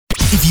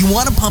If you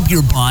want to pump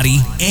your body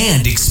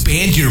and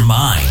expand your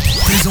mind,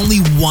 there's only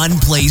one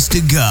place to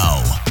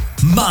go.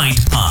 Mind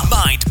Pump.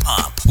 Mind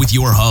Pump with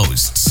your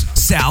hosts,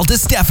 Sal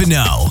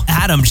DiStefano,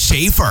 Adam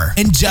Schafer,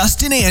 and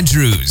Justin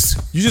Andrews.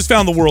 You just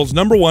found the world's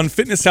 #1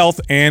 fitness, health,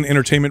 and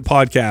entertainment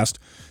podcast.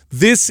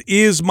 This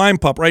is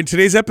Mind Pump, right? In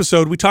today's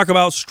episode, we talk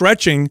about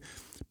stretching,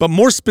 but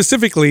more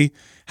specifically,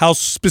 how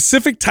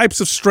specific types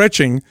of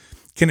stretching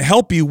can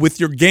help you with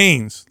your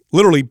gains.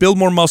 Literally, build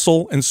more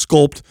muscle and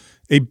sculpt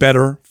a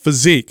better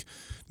physique.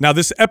 Now,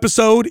 this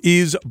episode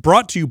is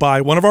brought to you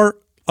by one of our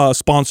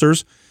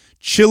sponsors,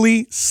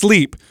 Chili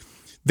Sleep.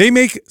 They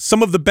make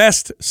some of the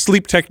best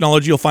sleep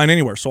technology you'll find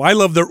anywhere. So I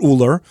love their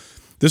Ooler.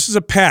 This is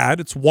a pad.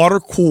 It's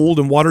water-cooled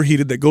and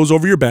water-heated that goes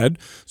over your bed.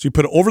 So you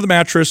put it over the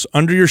mattress,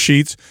 under your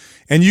sheets,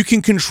 and you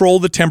can control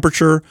the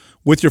temperature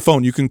with your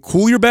phone. You can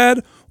cool your bed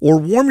or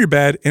warm your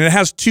bed, and it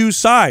has two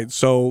sides.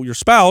 So your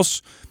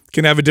spouse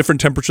can have a different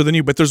temperature than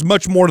you, but there's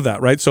much more to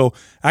that, right? So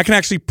I can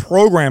actually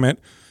program it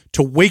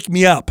to wake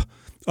me up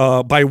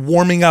by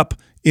warming up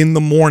in the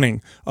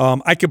morning.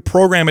 I could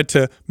program it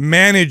to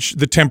manage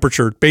the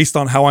temperature based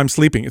on how I'm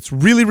sleeping. It's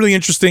really, really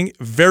interesting,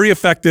 very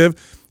effective.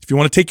 If you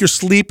want to take your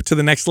sleep to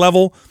the next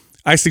level,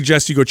 I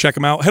suggest you go check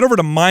them out. Head over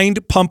to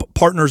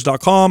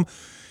mindpumppartners.com,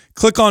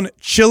 click on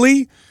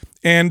Chili,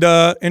 and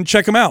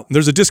check them out.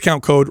 There's a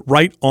discount code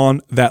right on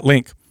that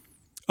link.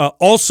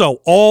 Also,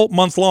 all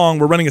month long,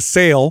 we're running a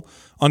sale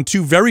on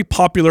two very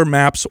popular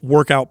MAPS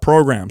workout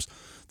programs.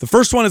 The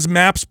first one is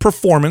MAPS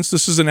Performance.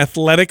 This is an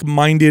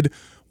athletic-minded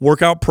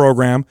workout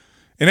program.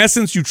 In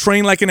essence, you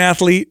train like an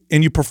athlete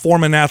and you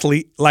perform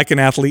like an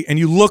athlete and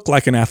you look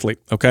like an athlete,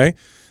 okay?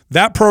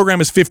 That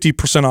program is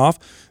 50% off.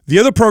 The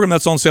other program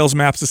that's on sale is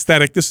MAPS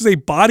Aesthetic. This is a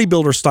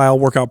bodybuilder-style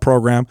workout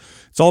program.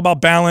 It's all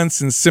about balance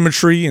and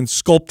symmetry and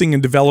sculpting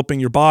and developing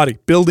your body,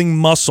 building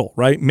muscle,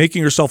 right?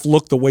 Making yourself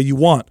look the way you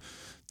want.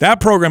 That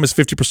program is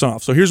 50%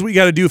 off. So here's what you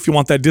got to do if you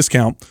want that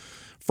discount.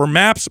 For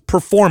MAPS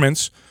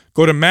Performance,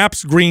 go to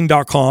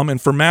mapsgreen.com,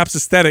 and for MAPS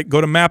Aesthetic, go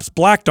to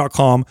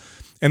mapsblack.com,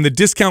 and the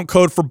discount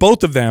code for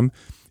both of them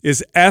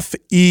is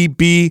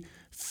FEB50.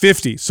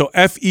 So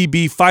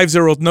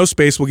FEB50 with no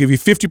space will give you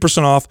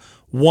 50% off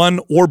one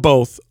or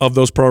both of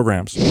those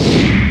programs.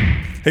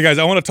 Hey guys,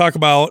 I want to talk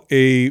about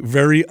a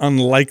very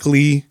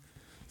unlikely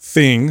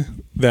thing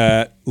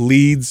that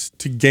leads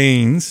to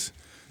gains.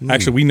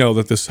 Actually, we know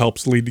that this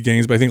helps lead to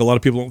gains, but I think a lot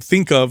of people don't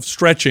think of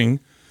stretching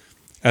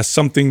as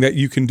something that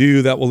you can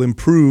do that will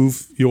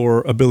improve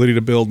your ability to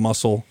build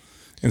muscle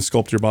and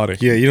sculpt your body.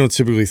 Yeah, you don't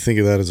typically think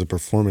of that as a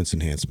performance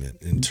enhancement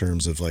in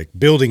terms of like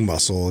building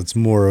muscle. It's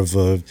more of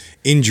a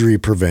injury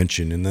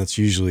prevention, and that's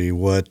usually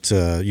what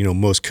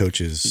most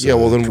coaches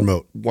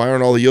promote. Why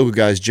aren't all the yoga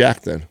guys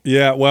jacked then?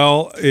 Yeah,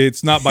 well,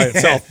 it's not by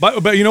itself.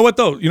 But you know what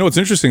though? You know what's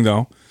interesting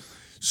though?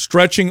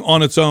 Stretching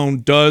on its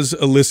own does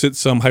elicit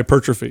some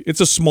hypertrophy.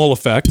 It's a small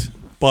effect,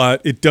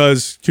 but it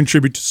does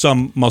contribute to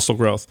some muscle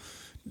growth.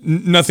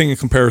 Nothing in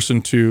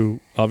comparison to,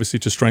 obviously,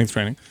 to strength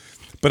training.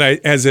 But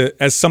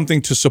as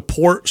something to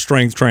support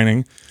strength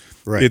training,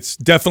 right. It's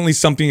definitely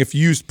something, if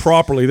used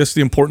properly, this is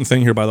the important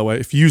thing here, by the way,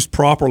 if used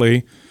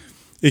properly,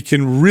 it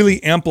can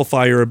really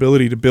amplify your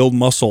ability to build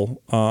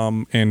muscle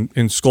and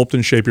sculpt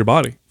and shape your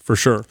body, for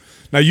sure.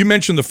 Now, you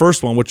mentioned the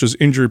first one, which is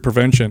injury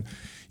prevention.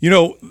 You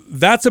know,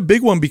 that's a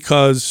big one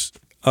because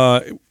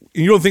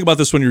you don't think about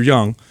this when you're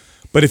young,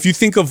 but if you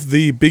think of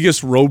the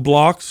biggest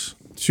roadblocks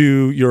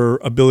to your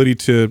ability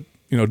to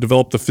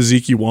develop the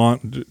physique you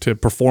want, to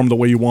perform the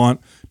way you want,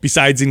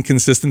 besides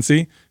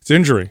inconsistency, it's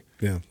injury.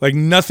 Yeah. Like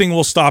nothing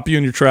will stop you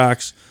in your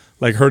tracks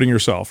like hurting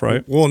yourself,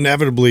 right? Well,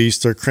 inevitably you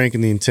start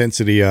cranking the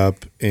intensity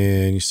up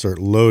and you start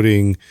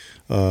loading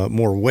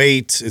more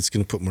weight. It's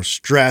going to put more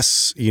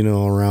stress,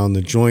 around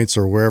the joints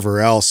or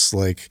wherever else.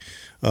 Like,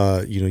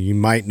 you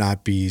might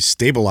not be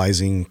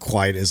stabilizing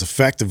quite as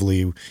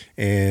effectively.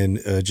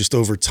 And just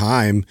over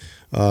time,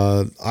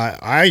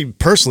 I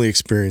personally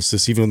experienced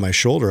this even with my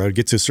shoulder. I would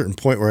get to a certain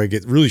point where I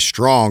get really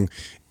strong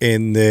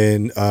and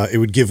then it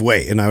would give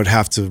way and I would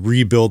have to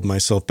rebuild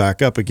myself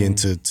back up again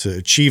to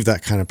achieve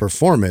that kind of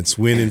performance,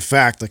 when in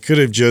fact I could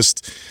have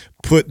just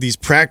put these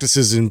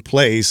practices in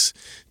place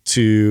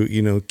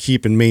to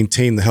keep and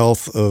maintain the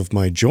health of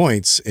my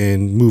joints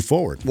and move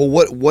forward. Well,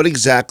 what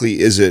exactly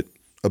is it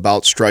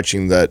about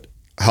stretching that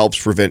helps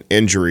prevent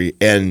injury,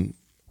 and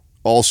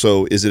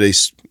also is it a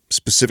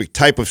specific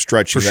type of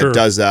stretching that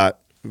does that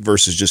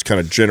versus just kind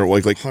of general,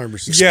 like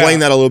explain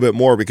that a little bit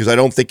more, because I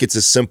don't think it's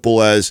as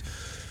simple as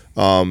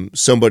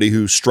somebody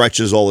who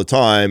stretches all the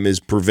time is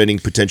preventing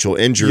potential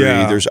injury.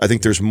 I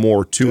think there's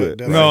more to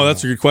it. No,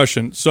 that's a good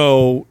question.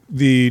 So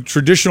the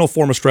traditional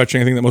form of stretching,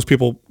 I think that most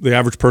people, the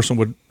average person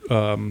would,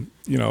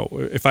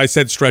 if I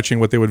said stretching,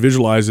 what they would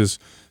visualize is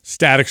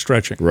static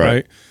stretching,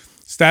 right?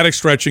 Static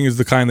stretching is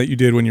the kind that you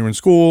did when you were in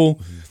school.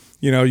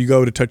 You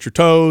go to touch your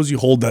toes, you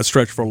hold that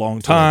stretch for a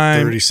long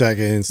time. 30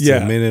 seconds to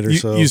a minute or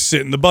so. You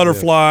sit in the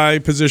butterfly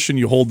position,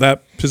 you hold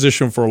that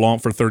position for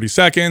 30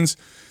 seconds.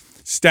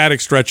 Static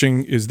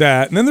stretching is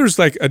that. And then there's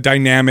like a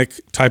dynamic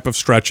type of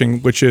stretching,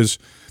 which is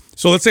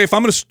So let's say if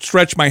I'm going to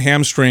stretch my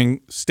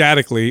hamstring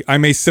statically, I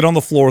may sit on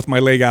the floor with my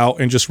leg out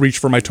and just reach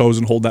for my toes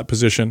and hold that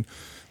position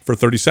for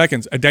 30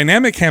 seconds. A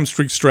dynamic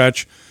hamstring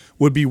stretch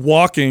would be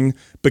walking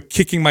but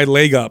kicking my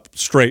leg up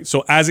straight.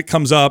 So as it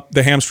comes up,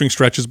 the hamstring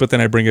stretches, but then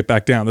I bring it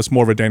back down. That's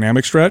more of a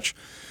dynamic stretch.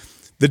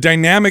 The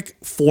dynamic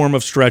form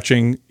of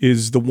stretching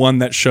is the one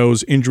that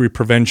shows injury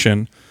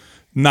prevention,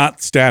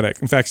 not static.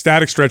 In fact,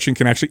 static stretching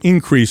can actually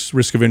increase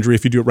risk of injury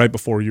if you do it right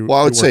before you. Well,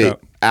 I would say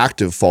out.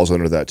 Active falls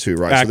under that too,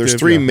 right? Active, so there's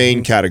three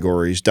main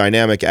categories: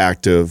 dynamic,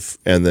 active,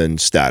 and then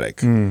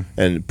static.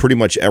 And pretty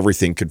much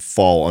everything could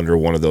fall under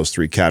one of those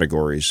three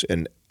categories.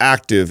 And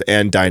active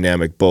and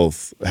dynamic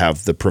both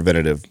have the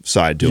preventative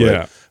side to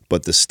it,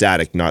 but the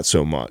static not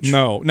so much.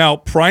 No. Now,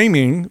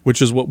 priming,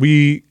 which is what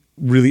we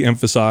really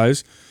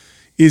emphasize,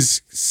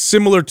 is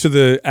similar to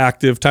the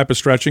active type of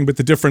stretching, but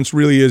the difference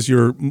really is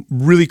you're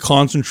really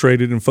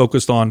concentrated and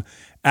focused on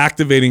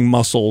activating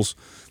muscles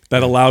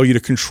that allow you to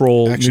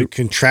control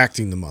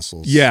contracting the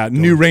muscles. Yeah,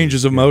 new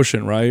ranges of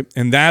motion, right?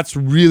 And that's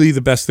really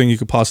the best thing you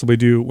could possibly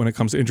do when it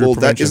comes to injury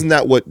prevention. Isn't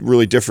that what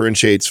really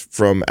differentiates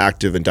from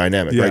active and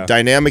dynamic, right?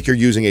 Dynamic, you're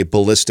using a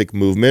ballistic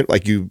movement,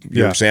 like your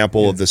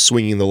example of the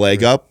swinging the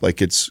leg up,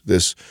 like it's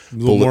this a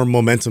little more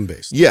momentum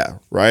based. Yeah,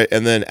 right.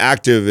 And then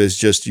active is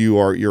just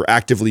you're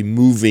actively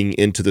moving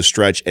into the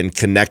stretch and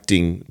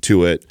connecting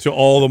to it, to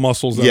all the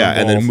muscles. That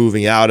and then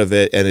moving out of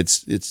it, and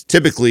it's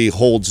typically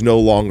holds no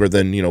longer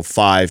than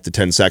 5 to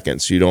 10 seconds.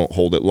 You don't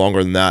hold it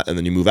longer than that, and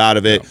then you move out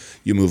of it.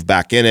 You move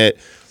back in it.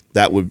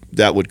 That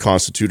would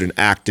constitute an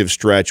active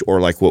stretch, or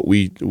like what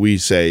we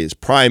say is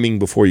priming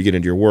before you get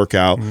into your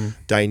workout.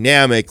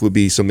 Dynamic would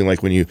be something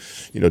like when you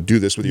do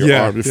this with your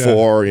arm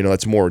before.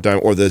 That's more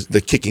or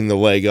the kicking the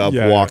leg up,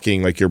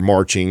 walking like you're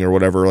marching or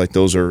whatever. Like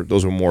those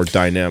are more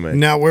dynamic.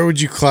 Now, where would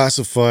you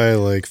classify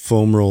like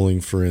foam rolling,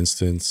 for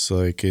instance,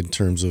 like in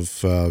terms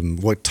of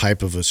what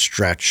type of a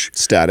stretch?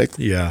 Static.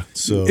 Yeah.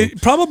 So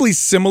probably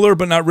similar,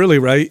 but not really,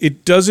 right?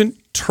 It doesn't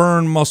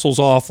turn muscles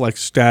off like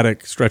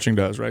static stretching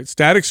does, right?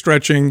 Static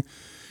stretching,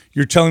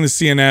 you're telling the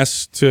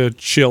CNS to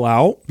chill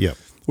out,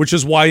 which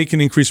is why it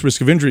can increase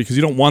risk of injury, because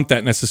you don't want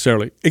that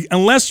necessarily.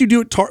 Unless you do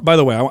it, by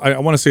the way, I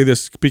want to say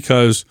this,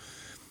 because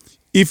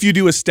if you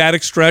do a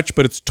static stretch,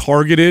 but it's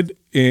targeted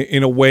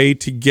in a way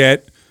to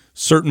get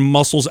certain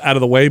muscles out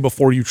of the way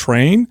before you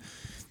train,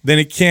 then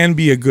it can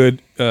be a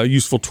good,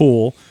 useful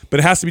tool,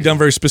 but it has to be done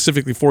very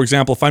specifically. For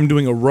example, if I'm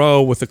doing a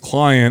row with a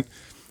client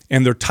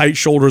and their tight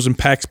shoulders and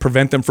pecs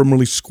prevent them from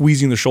really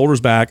squeezing the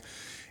shoulders back,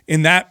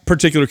 in that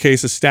particular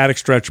case, a static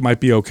stretch might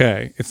be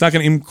okay. It's not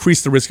going to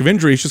increase the risk of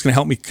injury. It's just going to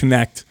help me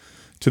connect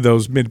to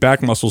those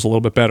mid-back muscles a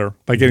little bit better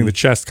by getting the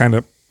chest kind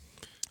of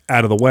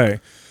out of the way.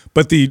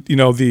 But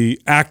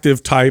the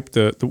active type,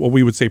 the what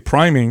we would say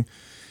priming,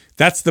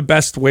 that's the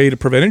best way to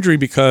prevent injury,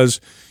 because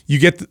you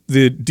get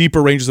the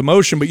deeper ranges of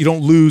motion, but you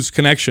don't lose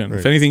connection. Right.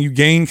 If anything, you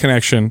gain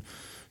connection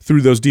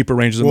through those deeper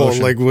ranges of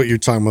motion. Well, like what you're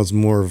talking about is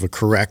more of a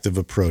corrective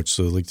approach.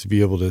 So like to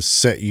be able to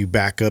set you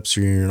back up so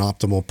you're in an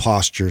optimal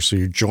posture, so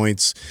your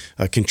joints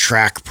can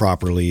track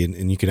properly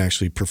and you can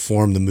actually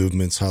perform the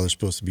movements how they're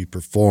supposed to be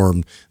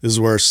performed. This is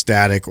where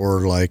static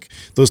or like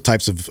those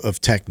types of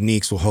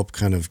techniques will help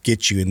kind of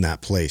get you in that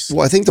place.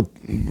 Well, I think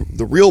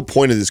the real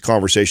point of this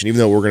conversation, even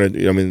though we're going to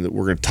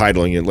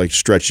titling it like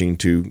stretching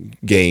to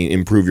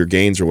improve your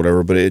gains or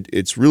whatever, but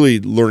it's really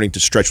learning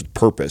to stretch with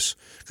purpose,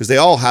 because they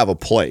all have a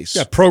place.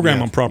 Yeah, program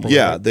them properly.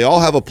 Yeah, they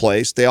all have a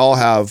place. They all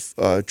have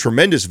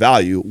tremendous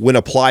value when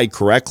applied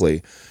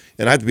correctly.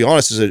 And I have to be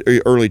honest, as an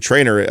early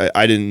trainer,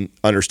 I didn't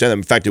understand them.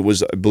 In fact, it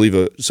was, I believe,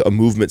 a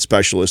movement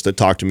specialist that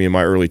talked to me in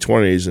my early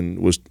 20s and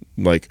was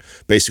like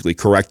basically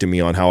correcting me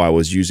on how I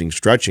was using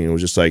stretching. It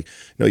was just like,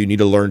 no, you need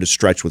to learn to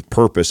stretch with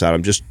purpose,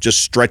 Adam.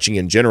 Just stretching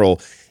in general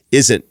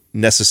isn't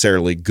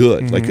necessarily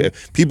good. Mm-hmm.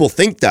 Like people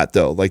think that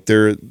though. Like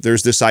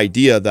there's this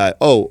idea that,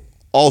 oh,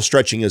 all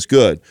stretching is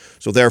good,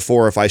 so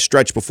therefore if I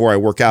stretch before I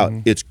work out,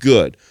 it's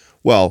good.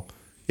 Well,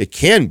 it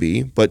can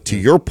be, but to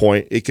your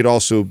point, it could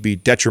also be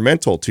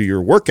detrimental to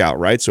your workout,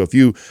 right? So if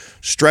you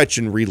stretch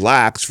and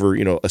relax for,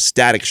 a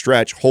static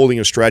stretch, holding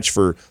a stretch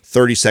for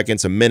 30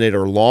 seconds, a minute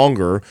or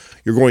longer,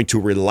 you're going to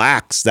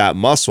relax that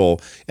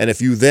muscle. And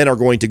if you then are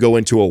going to go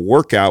into a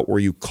workout where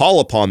you call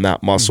upon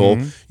that muscle,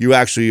 you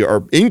actually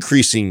are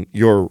increasing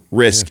your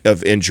risk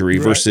of injury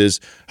versus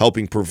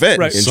helping prevent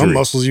injury. Some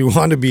muscles you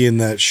want to be in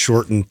that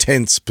short and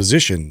tense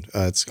position.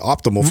 It's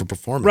optimal for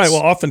performance. Right.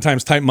 Well,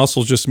 oftentimes tight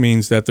muscles just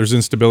means that there's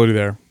instability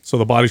there. So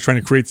the body's trying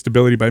to create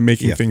stability by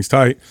making things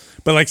tight.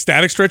 But like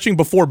static stretching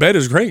before bed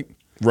is great.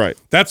 Right.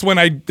 That's when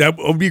that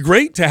would be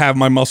great to have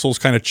my muscles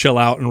kind of chill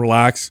out and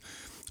relax.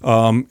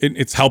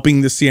 It's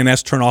helping the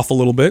CNS turn off a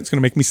little bit. It's going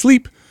to make me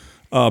sleep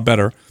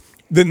better.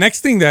 The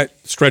next thing that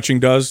stretching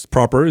does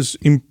proper is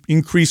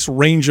increase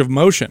range of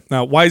motion.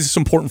 Now, why is this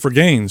important for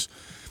gains?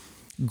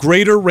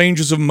 Greater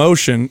ranges of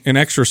motion in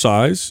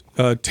exercise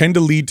tend to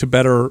lead to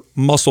better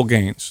muscle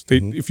gains.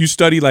 If you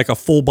study like a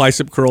full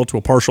bicep curl to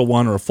a partial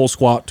one, or a full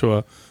squat to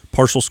a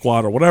partial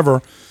squat or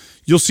whatever,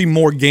 you'll see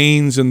more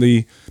gains in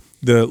the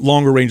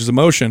longer ranges of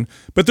motion.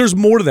 But there's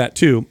more to that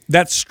too.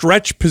 That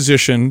stretch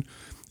position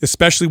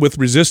especially with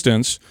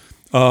resistance,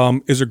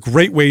 is a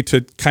great way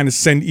to kind of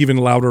send even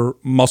louder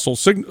muscle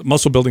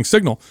building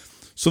signal.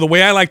 So the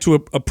way I like to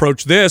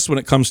approach this when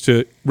it comes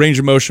to range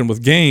of motion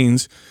with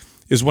gains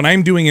is when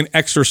I'm doing an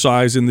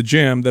exercise in the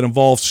gym that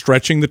involves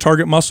stretching the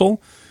target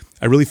muscle,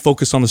 I really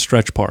focus on the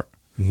stretch part,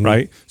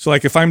 right? So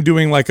like if I'm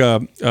doing like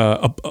a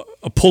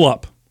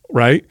pull-up,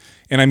 right,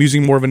 and I'm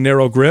using more of a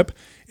narrow grip,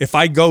 if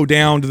I go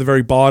down to the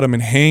very bottom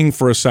and hang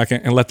for a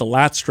second and let the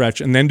lat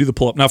stretch and then do the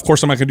pull-up. Now, of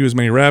course, I'm not going to do as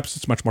many reps.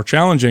 It's much more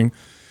challenging,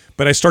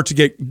 but I start to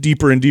get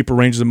deeper and deeper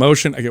ranges of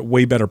motion. I get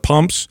way better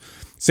pumps.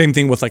 Same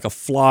thing with like a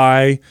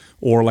fly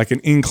or like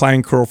an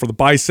incline curl for the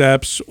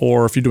biceps,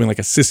 or if you're doing like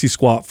a sissy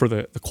squat for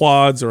the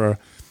quads, or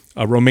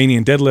a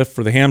Romanian deadlift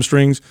for the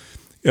hamstrings.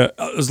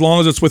 As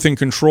long as it's within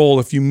control,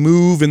 if you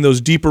move in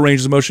those deeper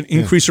ranges of motion,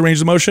 increase the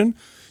range of motion,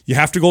 you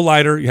have to go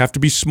lighter, you have to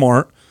be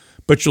smart,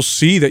 but you'll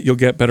see that you'll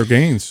get better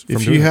gains.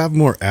 If you have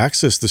more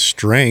access to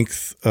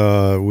strength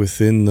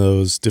within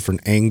those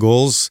different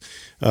angles,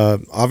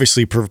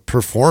 obviously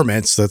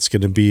performance, that's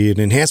going to be an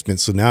enhancement.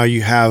 So now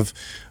you have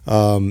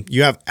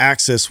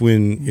access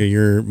when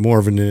you're more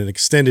of in an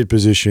extended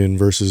position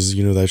versus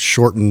that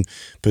shortened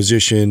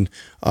position,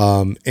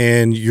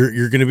 and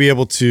you're going to be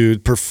able to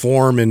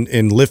perform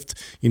and lift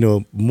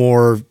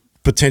more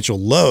potential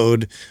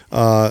load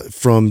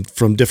from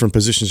different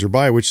positions of your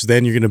body, which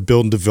then you're going to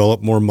build and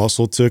develop more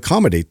muscle to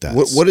accommodate that.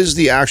 What is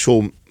the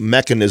actual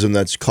mechanism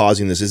that's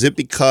causing this? Is it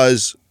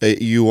because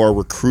you are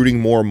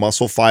recruiting more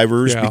muscle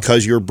fibers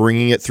because you're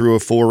bringing it through a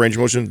full range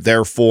of motion?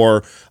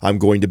 Therefore, I'm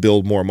going to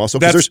build more muscle.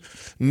 Because there's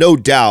no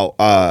doubt.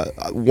 Because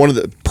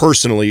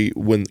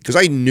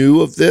I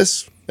knew of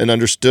this and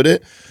understood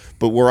it,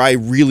 but where I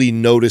really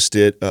noticed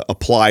it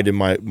applied in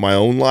my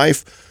own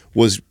life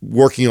was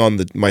working on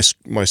my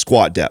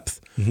squat depth.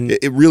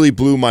 It really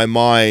blew my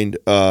mind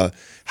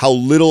how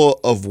little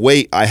of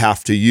weight I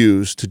have to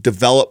use to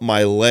develop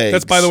my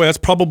legs. By the way, that's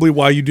probably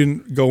why you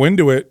didn't go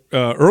into it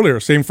earlier.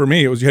 Same for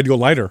me. It was you had to go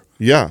lighter.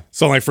 Yeah.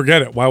 So like,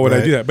 forget it. Why would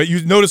I do that? But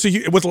you notice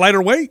with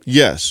lighter weight?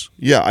 Yes.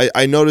 Yeah.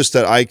 I noticed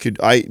that I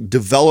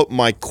developed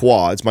my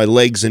quads, my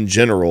legs in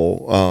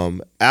general,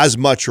 as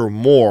much or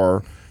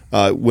more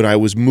when I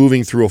was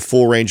moving through a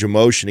full range of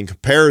motion in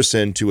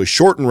comparison to a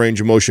shortened range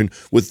of motion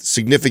with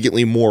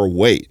significantly more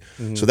weight.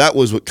 So that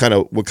was what kind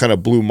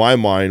of blew my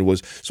mind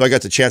was. So I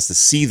got the chance to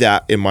see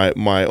that in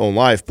my own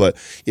life. But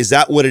is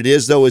that what it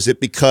is though? Is it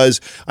because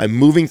I'm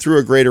moving through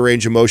a greater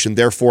range of motion,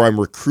 therefore I'm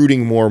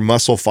recruiting more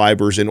muscle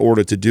fibers in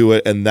order to do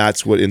it, and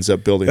that's what ends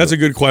up building? That's a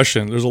good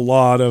question. There's a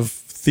lot of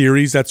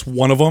theories. That's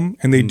one of them,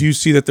 and they do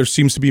see that there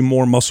seems to be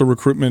more muscle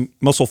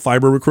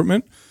fiber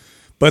recruitment.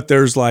 But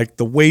there's like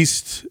the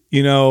waist,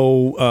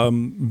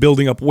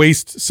 building up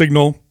waist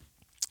signal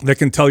that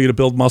can tell you to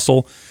build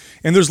muscle.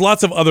 And there's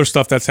lots of other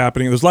stuff that's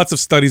happening. There's lots of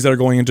studies that are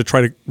going in to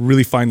try to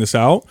really find this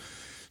out.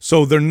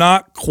 So they're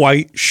not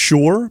quite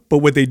sure. But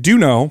what they do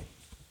know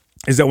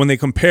is that when they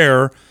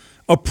compare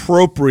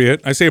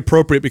I say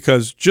appropriate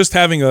because just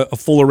having a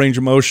fuller range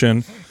of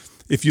motion,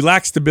 if you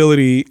lack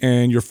stability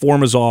and your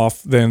form is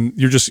off, then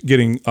you're just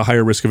getting a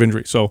higher risk of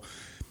injury. So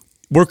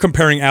we're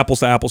comparing apples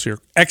to apples here.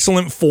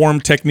 Excellent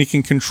form, technique,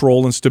 and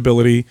control and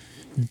stability,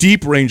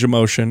 deep range of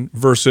motion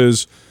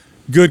versus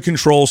good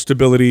control,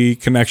 stability,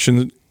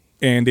 connection,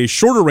 and a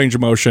shorter range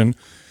of motion.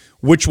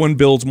 Which one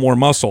builds more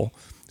muscle?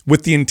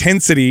 With the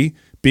intensity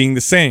being the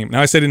same.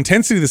 Now, I said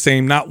intensity the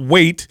same, not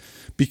weight,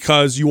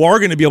 because you are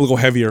going to be able to go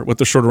heavier with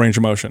the shorter range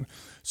of motion.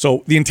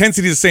 So the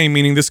intensity is the same,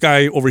 meaning this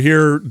guy over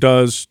here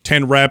does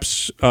 10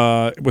 reps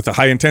with a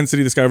high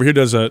intensity. This guy over here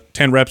does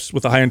 10 reps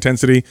with a high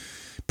intensity.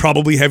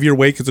 Probably heavier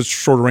weight because it's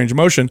shorter range of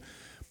motion,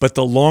 but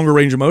the longer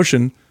range of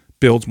motion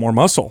builds more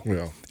muscle.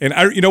 Yeah. And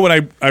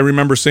I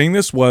remember saying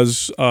this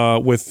was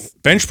with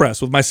bench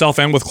press with myself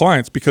and with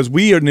clients, because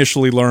we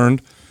initially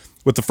learned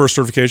with the first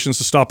certifications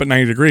to stop at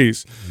 90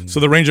 degrees. So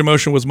the range of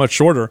motion was much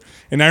shorter.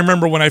 And I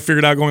remember when I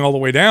figured out going all the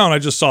way down, I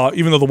just saw,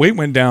 even though the weight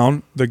went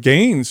down, the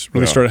gains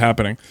really started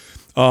happening.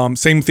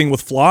 Same thing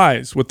with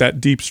flies, with that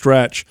deep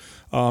stretch.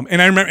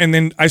 And I remember, and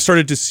then I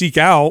started to seek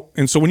out.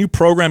 And so when you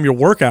program your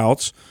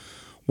workouts,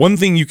 one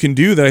thing you can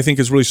do that I think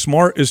is really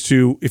smart is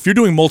to, if you're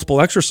doing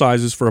multiple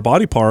exercises for a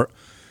body part,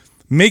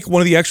 make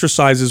one of the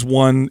exercises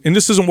one, and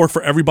this doesn't work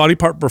for every body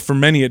part, but for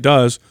many it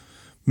does,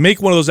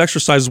 make one of those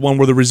exercises one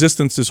where the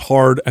resistance is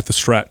hard at the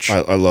stretch.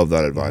 I love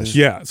that advice.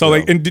 Yeah. So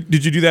and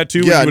did you do that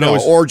too? Yeah,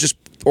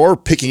 or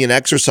picking an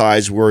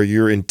exercise where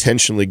you're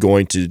intentionally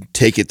going to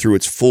take it through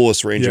its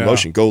fullest range of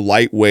motion. Go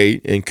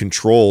lightweight and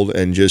controlled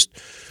and just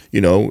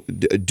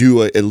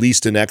do at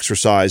least an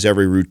exercise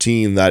every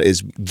routine that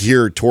is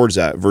geared towards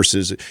that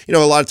versus, a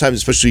lot of times,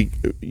 especially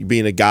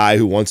being a guy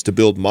who wants to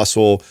build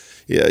muscle,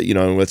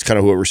 and that's kind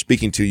of what we're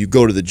speaking to. You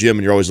go to the gym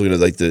and you're always looking at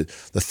like the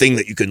thing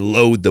that you can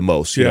load the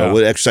most,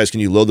 what exercise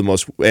can you load the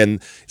most?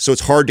 And so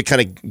it's hard to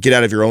kind of get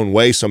out of your own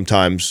way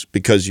sometimes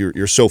because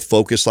you're so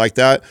focused like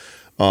that.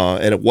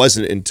 And it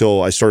wasn't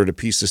until I started to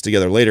piece this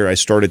together later, I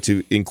started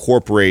to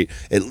incorporate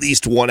at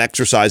least one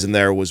exercise in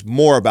there was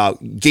more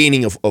about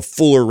gaining a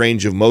fuller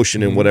range of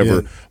motion in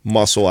whatever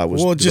muscle I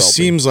was. Well, it just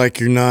seems like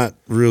you're not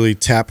really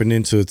tapping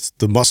into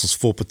the muscle's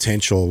full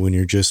potential when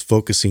you're just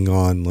focusing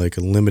on like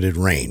a limited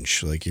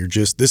range. Like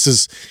this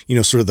is,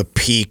 sort of the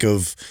peak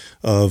of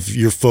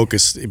your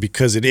focus,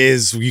 because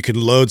you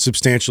can load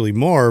substantially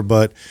more,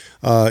 but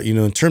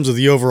in terms of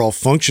the overall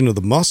function of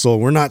the muscle,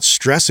 we're not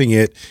stressing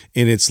it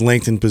in its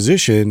lengthened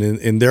position,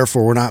 and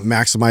therefore we're not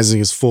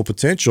maximizing its full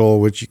potential,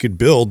 which you could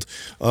build,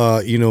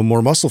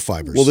 more muscle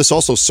fibers. Well, this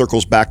also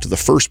circles back to the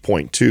first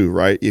point too,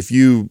 right? If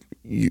you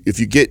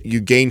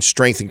gain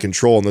strength and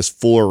control in this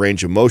fuller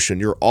range of motion,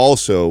 you're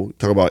also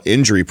talking about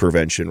injury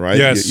prevention, right?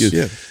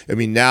 Yes. I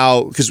mean,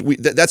 now, because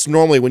that's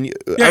normally when you...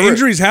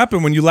 injuries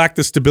happen when you lack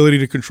the stability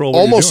to control what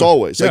almost you're doing.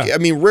 always. Like, I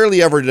mean,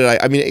 rarely ever did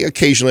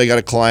occasionally I got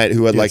a client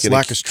who had like an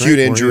acute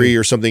injury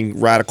or something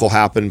radical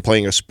happen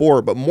playing a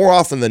sport, but more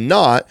often than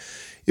not,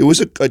 it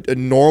was a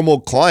normal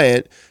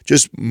client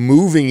just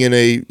moving in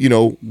a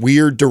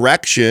weird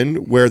direction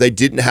where they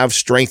didn't have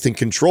strength and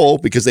control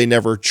because they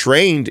never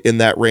trained in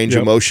that range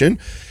of motion,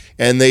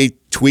 and they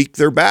tweaked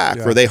their back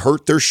or they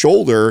hurt their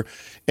shoulder.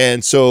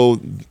 And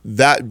so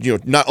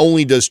that, not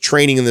only does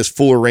training in this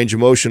fuller range of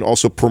motion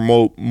also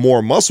promote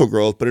more muscle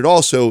growth, but it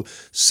also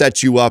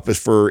sets you up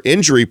for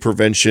injury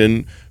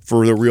prevention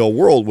for the real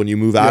world when you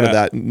move out of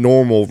that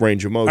normal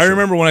range of motion. I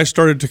remember when I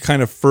started to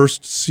kind of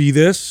first see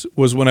this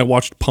was when I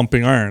watched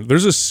Pumping Iron.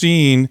 There's a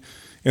scene,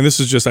 and this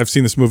is just, I've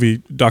seen this movie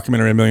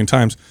documentary a million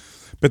times,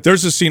 but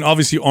there's a scene,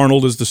 obviously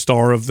Arnold is the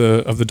star of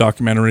the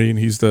documentary, and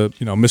he's the,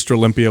 Mr.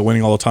 Olympia,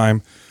 winning all the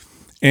time.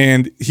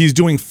 And he's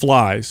doing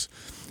flies.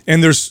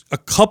 And there's a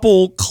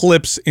couple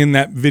clips in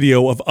that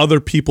video of other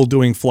people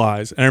doing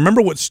flies. And I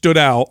remember what stood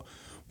out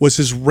was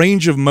his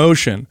range of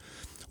motion.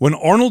 When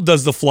Arnold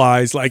does the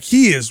flies, like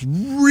he is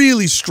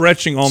really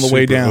stretching on the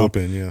way down.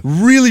 Open,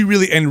 Really,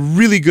 really, and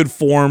really good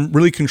form,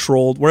 really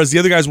controlled. Whereas the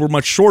other guys were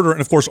much shorter.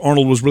 And of course,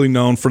 Arnold was really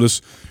known for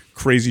this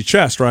crazy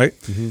chest, right?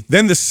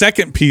 Then the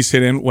second piece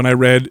hit in when I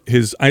read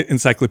his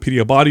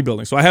Encyclopedia of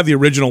Bodybuilding. So I have the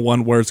original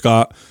one where it's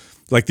got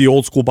like the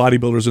old school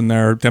bodybuilders in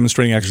there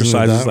demonstrating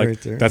exercises. Like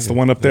right that's the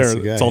one up there.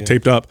 It's all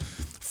taped up.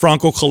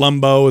 Franco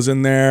Columbu is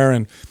in there,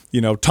 and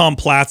Tom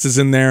Platz is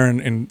in there,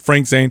 and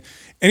Frank Zane.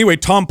 Anyway,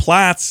 Tom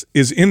Platz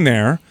is in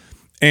there,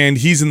 and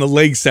he's in the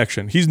leg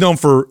section. He's known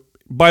for,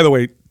 by the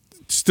way,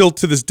 still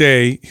to this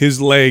day, his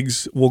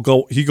legs will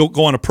go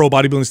on a pro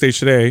bodybuilding stage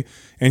today,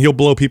 and he'll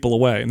blow people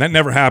away. And that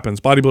never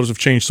happens. Bodybuilders have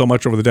changed so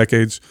much over the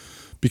decades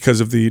because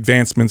of the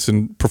advancements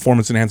in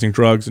performance enhancing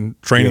drugs and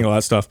training and all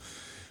that stuff.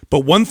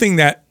 But one thing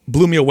that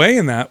blew me away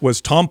in that was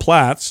Tom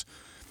Platz.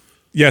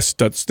 Yes,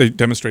 they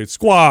demonstrated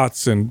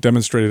squats and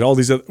demonstrated all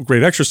these other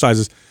great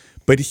exercises,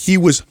 but he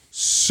was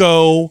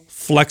so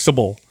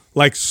flexible,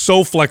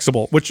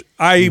 which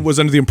I was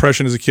under the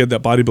impression as a kid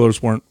that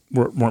bodybuilders weren't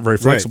very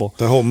flexible. Right.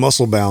 The whole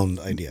muscle bound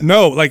idea.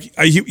 No,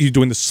 he's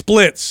doing the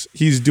splits.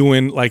 He's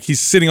doing he's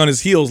sitting on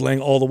his heels,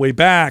 laying all the way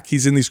back.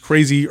 He's in these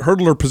crazy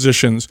hurdler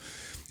positions.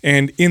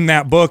 And in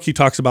that book, he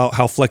talks about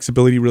how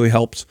flexibility really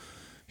helps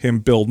him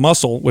build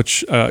muscle,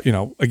 which,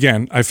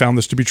 again, I found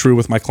this to be true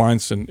with my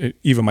clients and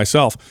even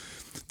myself.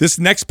 This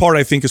next part,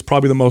 I think, is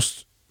probably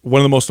one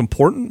of the most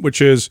important,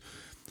 which is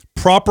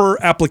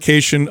proper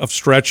application of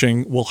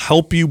stretching will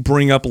help you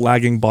bring up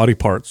lagging body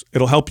parts.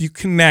 It'll help you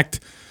connect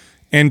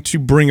and to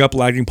bring up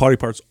lagging body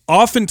parts.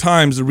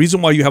 Oftentimes, the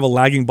reason why you have a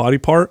lagging body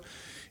part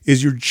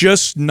is you're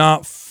just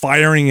not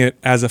firing it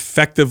as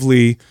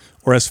effectively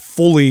or as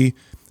fully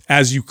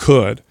as you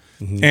could.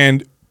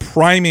 And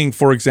priming,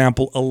 for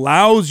example,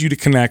 allows you to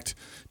connect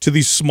to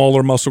these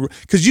smaller muscle,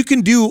 because you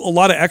can do a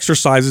lot of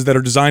exercises that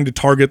are designed to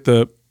target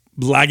the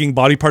lagging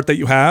body part that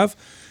you have,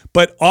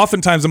 but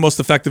oftentimes the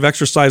most effective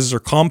exercises are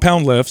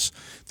compound lifts.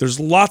 There's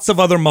lots of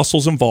other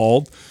muscles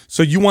involved.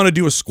 So you want to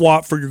do a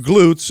squat for your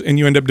glutes and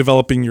you end up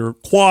developing your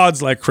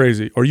quads like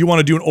crazy, or you want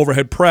to do an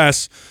overhead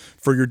press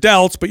for your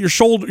delts, but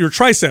your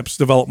triceps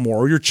develop more,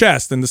 or your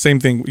chest, and the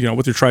same thing,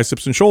 with your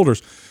triceps and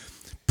shoulders.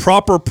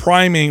 Proper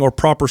priming or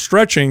proper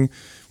stretching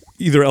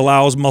either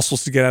allows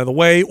muscles to get out of the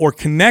way or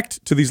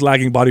connect to these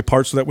lagging body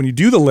parts so that when you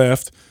do the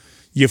lift,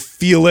 you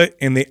feel it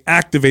and they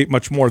activate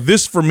much more.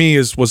 This for me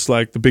was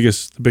like the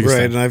biggest right,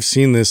 thing. And I've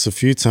seen this a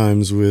few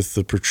times with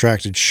the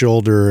protracted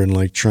shoulder and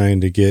like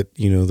trying to get,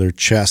 their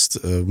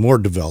chest more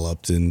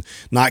developed and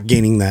not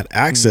gaining that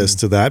access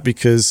to that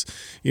because,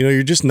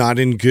 you're just not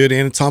in good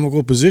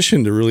anatomical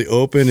position to really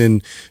open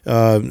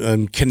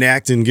and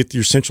connect and get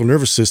your central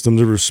nervous system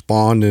to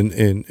respond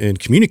and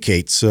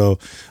communicate. So,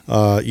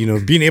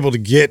 being able to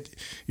get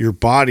your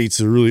body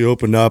to really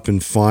open up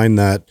and find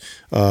that,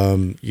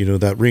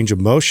 that range of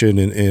motion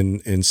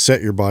and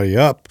set your body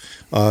up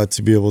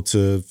to be able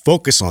to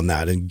focus on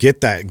that and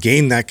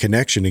gain that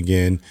connection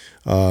again.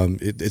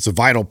 It's a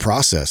vital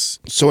process.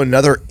 So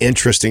another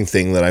interesting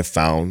thing that I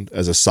found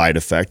as a side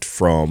effect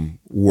from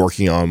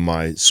working on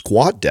my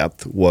squat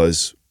depth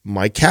was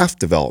my calf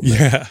development.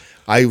 Yeah.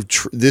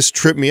 This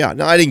tripped me out.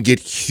 Now, I didn't get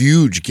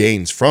huge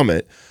gains from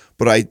it,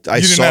 but I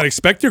you did not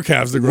expect your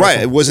calves to grow. Right.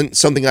 It wasn't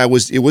something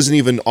it wasn't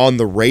even on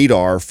the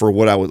radar for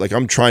what I was like.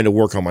 I'm trying to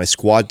work on my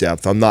squat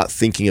depth. I'm not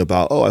thinking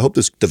about, oh, I hope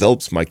this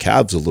develops my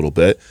calves a little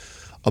bit.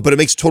 But it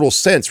makes total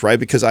sense, right?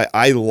 Because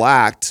I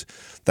lacked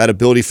that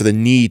ability for the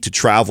knee to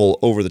travel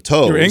over the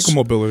toes. Your ankle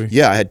mobility.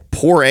 Yeah, I had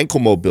poor ankle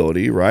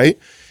mobility, right?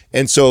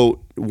 And so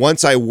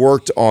once I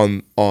worked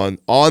on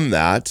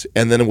that,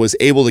 and then was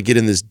able to get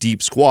in this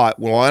deep squat,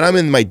 when I'm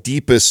in my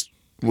deepest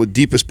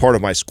part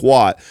of my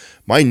squat,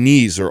 my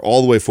knees are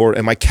all the way forward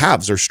and my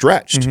calves are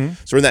stretched. So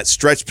we're in that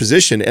stretched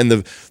position, and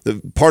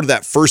the part of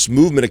that first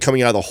movement of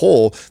coming out of the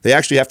hole, they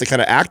actually have to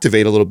kind of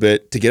activate a little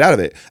bit to get out of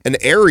it. An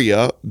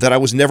area that I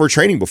was never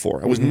training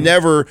before. I was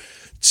never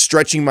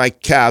stretching my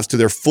calves to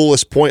their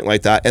fullest point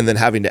like that and then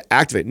having to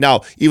activate.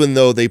 Now, even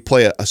though they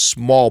play a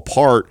small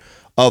part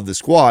of the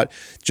squat,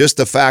 just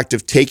the fact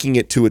of taking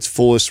it to its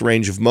fullest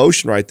range of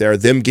motion right there,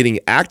 them getting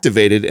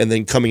activated and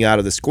then coming out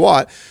of the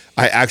squat,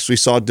 I actually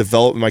saw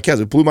develop in my calves.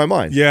 It blew my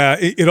mind. Yeah,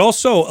 it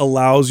also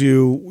allows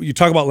you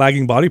talk about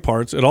lagging body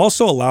parts, it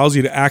also allows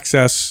you to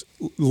access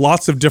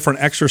lots of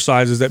different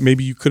exercises that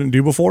maybe you couldn't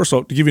do before.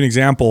 So to give you an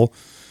example,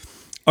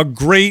 a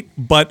great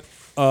but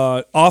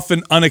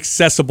often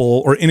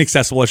inaccessible,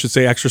 I should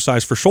say,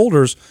 exercise for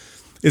shoulders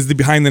is the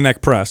behind the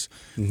neck press.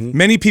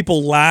 Many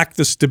people lack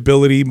the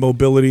stability,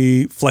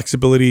 mobility,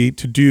 flexibility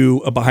to do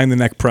a behind the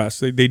neck press.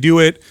 They do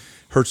it,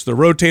 hurts their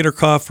rotator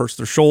cuff, hurts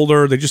their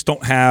shoulder. They just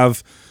don't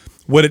have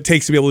what it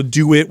takes to be able to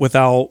do it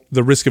without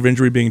the risk of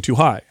injury being too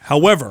high.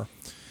 However,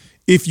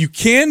 if you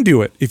can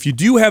do it, if you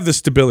do have the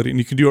stability and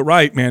you can do it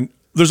right, man,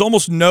 there's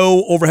almost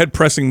no overhead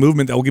pressing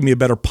movement that will give me a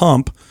better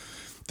pump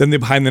than the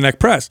behind the neck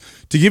press.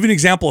 To give you an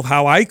example of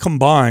how I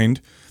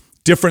combined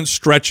different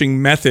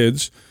stretching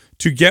methods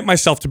to get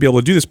myself to be able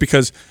to do this,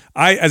 because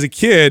as a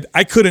kid,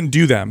 I couldn't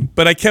do them,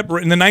 but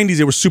in the 90s,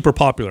 they were super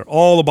popular.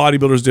 All the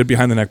bodybuilders did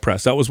behind the neck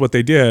press. That was what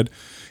they did.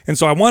 And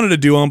so I wanted to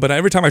do them, but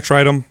every time I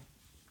tried them,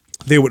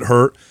 they would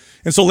hurt.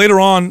 And so later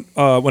on,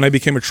 when I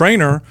became a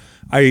trainer,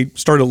 I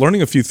started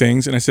learning a few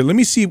things, and I said, let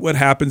me see what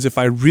happens if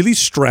I really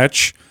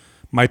stretch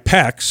my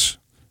pecs,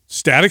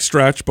 static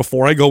stretch,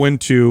 before I go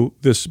into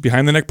this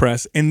behind the neck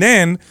press. And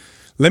then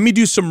let me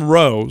do some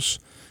rows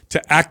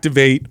to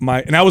activate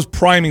and I was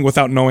priming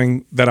without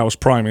knowing that I was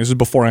priming. This is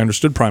before I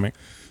understood priming.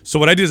 So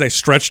what I did is I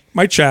stretched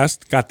my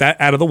chest, got that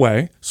out of the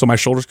way so my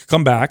shoulders could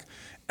come back,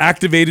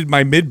 activated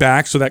my mid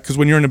back so that, because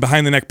when you're in a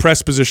behind the neck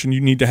press position, you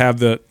need to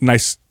have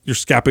your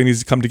scapula needs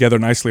to come together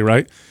nicely,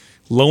 right?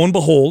 Lo and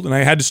behold, and I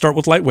had to start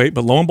with lightweight,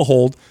 but lo and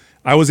behold,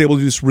 I was able to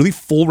do this really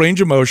full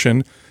range of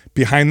motion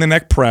behind the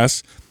neck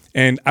press,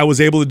 and I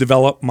was able to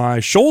develop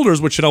my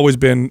shoulders, which had always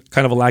been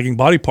kind of a lagging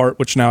body part,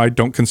 which now I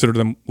don't consider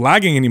them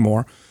lagging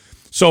anymore.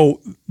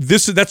 So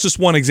that's just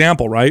one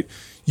example, right?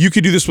 You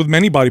could do this with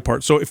many body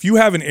parts. So if you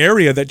have an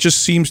area that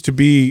just seems to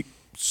be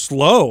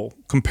slow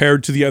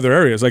compared to the other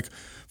areas, like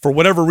for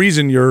whatever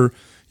reason your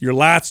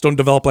lats don't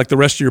develop like the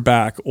rest of your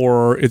back,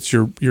 or it's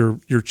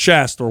your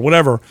chest or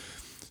whatever,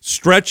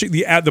 stretching,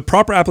 the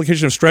proper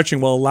application of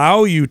stretching will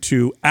allow you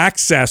to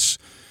access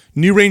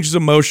new ranges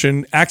of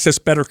motion, access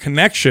better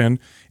connection,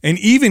 and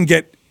even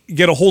get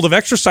a hold of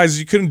exercises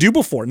you couldn't do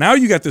before. Now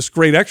you got this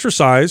great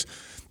exercise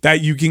that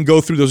you can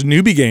go through those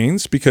newbie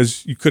gains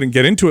because you couldn't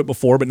get into it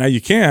before, but now you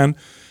can,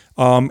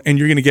 and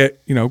you're going to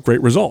get great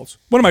results.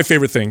 One of my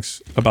favorite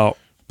things about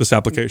this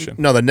application.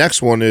 Now the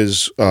next one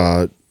is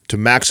to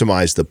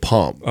maximize the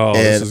pump. Oh,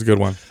 this is a good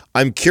one.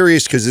 I'm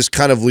curious because this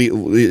kind of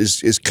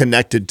is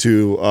connected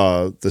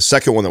to the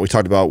second one that we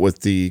talked about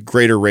with the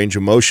greater range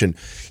of motion.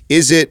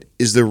 Is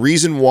the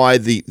reason why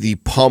the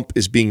pump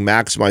is being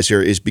maximized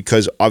here is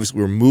because obviously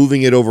we're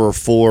moving it over a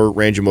fuller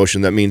range of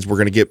motion. That means we're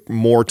going to get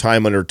more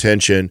time under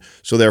tension,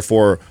 so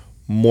therefore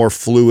more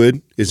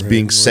fluid is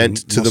being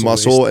sent to the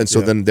muscle, and so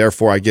then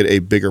therefore I get a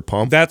bigger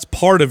pump. That's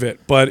part of it,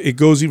 but it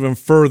goes even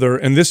further,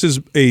 and this is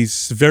a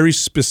very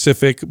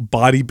specific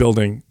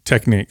bodybuilding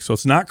technique. So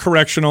it's not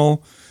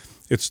correctional.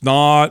 It's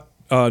not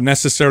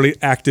necessarily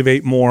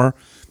activate more.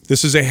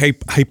 This is a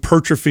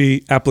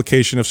hypertrophy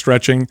application of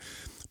stretching.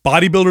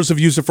 Bodybuilders have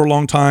used it for a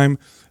long time.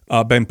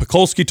 Ben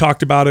Pakulski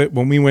talked about it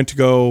when we went to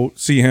go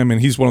see him,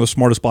 and he's one of the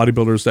smartest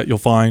bodybuilders that you'll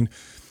find.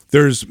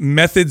 There's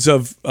methods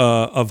of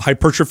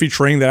hypertrophy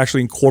training that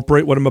actually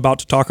incorporate what I'm about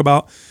to talk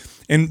about.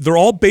 And they're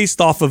all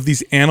based off of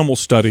these animal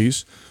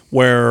studies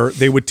where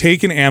they would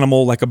take an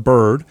animal like a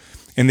bird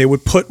and they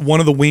would put one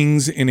of the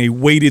wings in a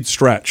weighted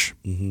stretch.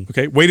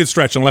 Okay, weighted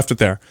stretch, and left it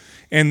there.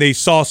 And they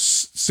saw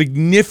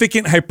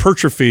significant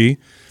hypertrophy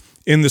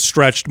in the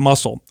stretched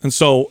muscle.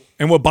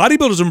 And what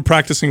bodybuilders have been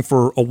practicing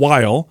for a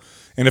while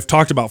and have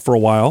talked about for a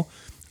while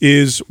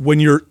is when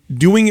you're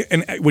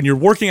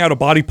working out a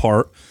body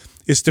part,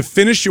 is to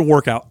finish your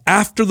workout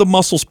after the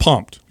muscle's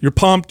pumped. You're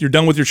pumped, you're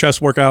done with your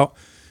chest workout,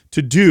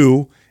 to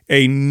do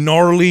a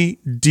gnarly,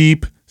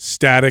 deep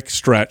static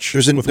stretch.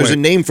 There's a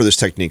name for this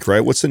technique,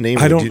 right? What's the name?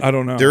 I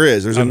don't know. There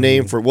is. There's a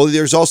name for. Well,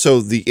 there's also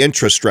the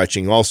intra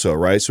stretching, also,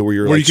 right? So where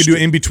you can do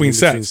in between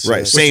sets,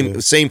 right?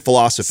 Same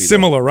philosophy,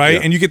 similar, right? Yeah.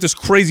 And you get this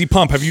crazy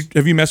pump. Have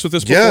you messed with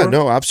this before? Yeah,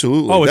 no,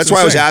 absolutely. Oh, that's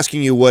why I was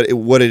asking you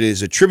what it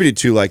is attributed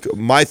to. Like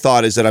my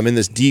thought is that I'm in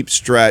this deep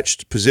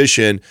stretched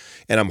position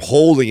and I'm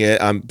holding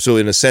it. So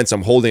in a sense,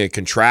 I'm holding a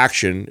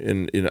contraction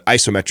in an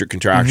isometric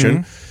contraction.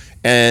 Mm-hmm.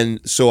 And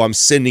so I'm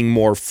sending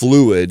more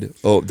fluid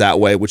that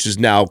way, which is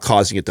now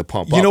causing it to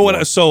pump up. You know what?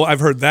 More. So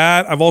I've heard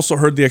that. I've also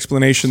heard the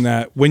explanation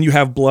that when you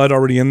have blood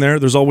already in there,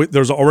 there's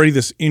already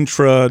this I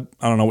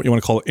don't know what you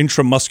want to call it,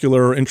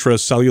 intramuscular,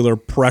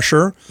 intracellular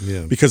pressure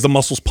because the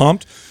muscle's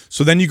pumped.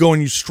 So then you go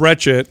and you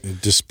stretch it.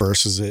 It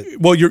disperses it.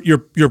 Well,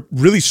 you're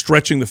really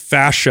stretching the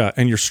fascia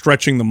and you're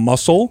stretching the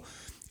muscle,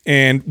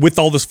 and with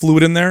all this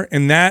fluid in there,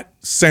 and that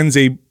sends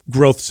a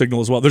growth signal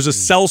as well. There's a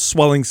cell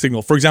swelling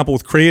signal. For example,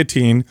 with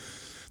creatine,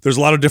 there's a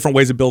lot of different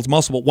ways it builds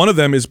muscle, but one of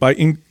them is by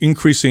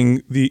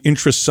increasing the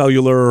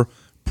intracellular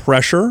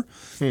pressure,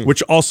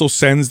 which also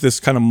sends this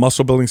kind of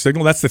muscle building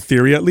signal. That's the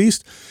theory, at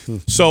least.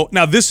 So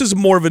now this is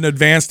more of an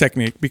advanced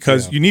technique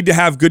because you need to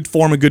have good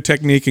form and good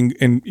technique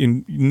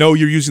and know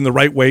you're using the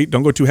right weight.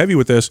 Don't go too heavy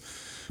with this.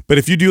 But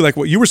if you do like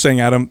what you were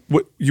saying, Adam,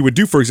 what you would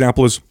do, for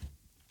example, is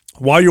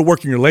while you're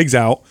working your legs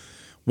out,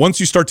 once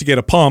you start to get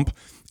a pump,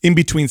 in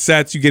between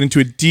sets, you get into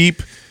a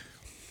deep,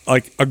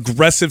 like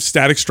aggressive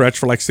static stretch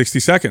for like 60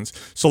 seconds.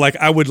 So like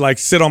I would like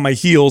sit on my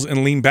heels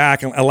and lean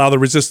back and allow the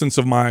resistance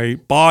of my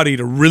body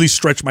to really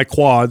stretch my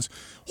quads.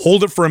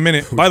 Hold it for a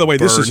minute. By the way,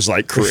 this is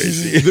like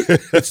crazy.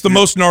 It's the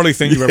most gnarly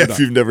thing you've ever done. If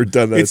you've never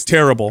done that, it's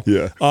terrible.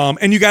 Yeah.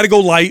 And you got to go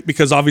light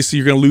because obviously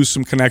you're going to lose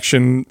some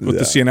connection with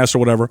the CNS or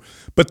whatever.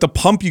 But the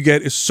pump you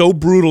get is so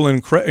brutal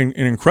and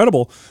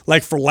incredible.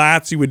 Like for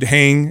lats, you would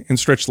hang and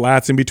stretch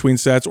lats in between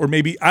sets, or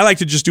maybe I like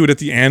to just do it at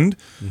the end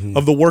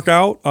of the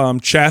workout.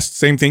 Chest,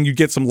 same thing. You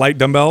get some light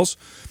dumbbells.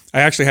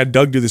 I actually had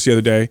Doug do this the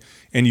other day,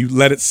 and you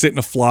let it sit in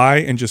a fly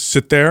and just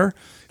sit there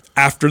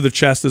after the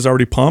chest is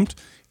already pumped.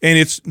 And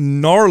it's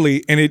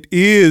gnarly, and it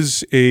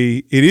is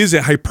a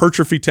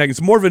hypertrophy technique. It's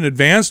more of an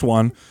advanced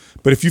one,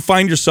 but if you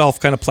find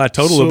yourself kind of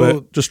plateaued a little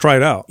bit, just try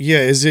it out. Yeah,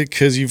 is it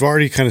because you've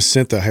already kind of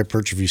sent that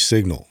hypertrophy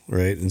signal,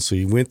 right? And so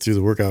you went through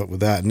the workout with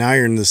that. Now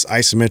you're in this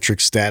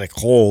isometric static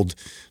hold,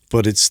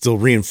 but it's still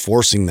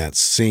reinforcing that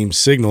same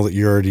signal that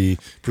you already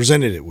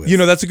presented it with. You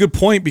know, that's a good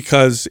point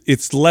because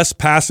it's less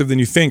passive than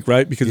you think,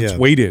 right? Because it's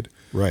weighted.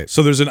 Right.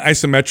 So there's an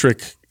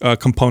isometric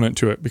component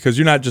to it because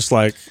you're not just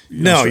like...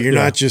 you're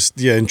not just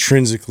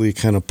intrinsically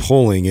kind of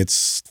pulling.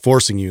 It's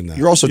forcing you in that.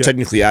 You're also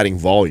technically adding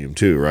volume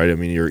too, right? I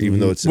mean, even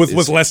though it's...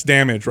 With less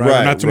damage,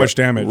 right? Not too much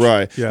damage.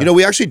 Right. Yeah. You know,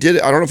 we actually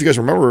did... I don't know if you guys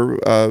remember,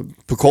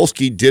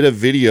 Pukolsky did a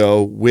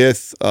video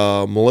with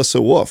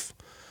Melissa Wolf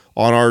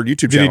on our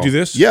YouTube channel. Did he do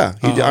this? Yeah.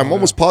 He did. I'm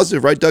almost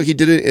positive, right, Doug? He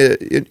did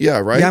it, yeah,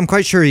 right? Yeah, I'm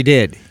quite sure he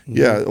did.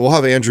 Yeah, we'll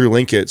have Andrew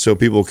link it so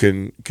people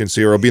can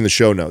see, or it'll be in the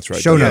show notes,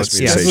 right? Show notes,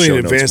 It's definitely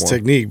an advanced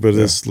technique, but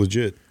it's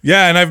legit.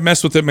 Yeah, and I've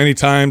messed with it many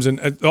times, and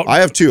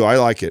I have too. I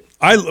like it.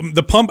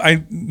 The pump.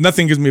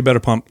 Nothing gives me a better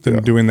pump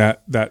than doing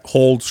that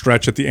hold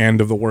stretch at the end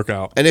of the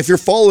workout. And if you're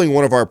following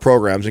one of our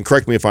programs, and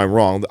correct me if I'm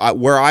wrong,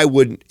 where I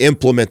would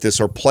implement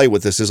this or play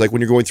with this is like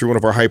when you're going through one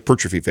of our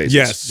hypertrophy phases.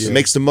 Yes, it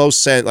makes the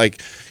most sense.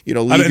 Like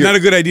not a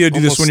good idea to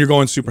do this when you're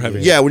going super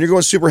heavy. Yeah, when you're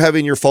going super heavy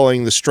and you're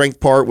following the strength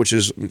part, which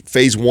is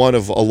phase one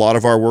of a lot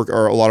of our work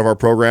or a lot of our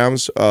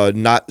programs,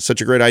 not such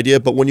a great idea.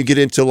 But when you get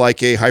into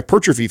like a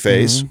hypertrophy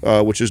phase,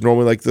 which is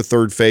normally like the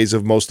third phase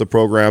of most of the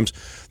programs,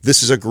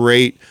 this is a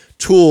great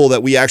tool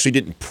that we actually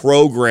didn't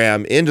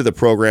program into the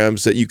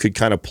programs that you could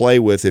kind of play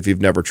with if you've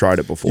never tried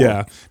it before.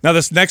 Yeah. Now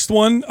this next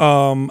one,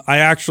 I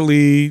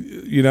actually,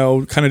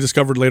 kind of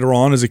discovered later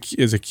on as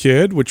a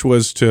kid, which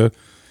was to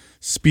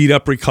speed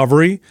up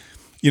recovery.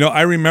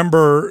 I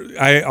remember,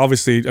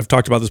 I've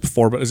talked about this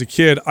before, but as a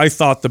kid, I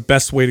thought the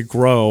best way to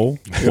grow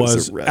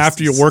was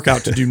after your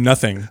workout to do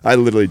nothing. I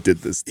literally did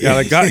this. Yeah,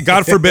 like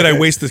God forbid I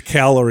waste this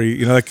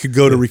calorie, that could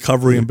go to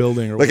recovery and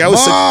building. Or like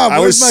whatever. I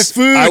was my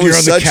food? I was You're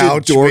on the such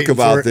couch a dork waiting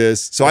about for it.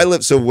 this.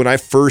 So when I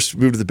first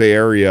moved to the Bay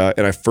Area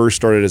and I first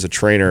started as a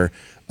trainer,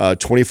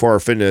 24 Hour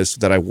Fitness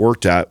that I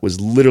worked at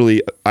was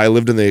literally, I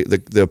lived in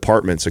the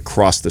apartments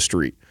across the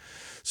street.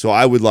 So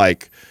I would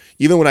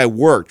even when I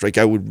worked, like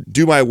I would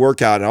do my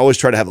workout and I always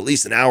try to have at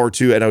least an hour or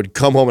two, and I would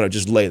come home and I'd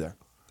just lay there.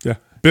 Yeah.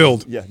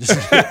 Build. Yeah.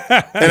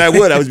 And I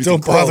would.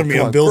 Don't bother me.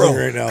 I'm building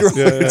right now.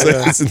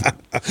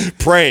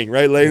 Praying,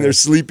 right? Laying there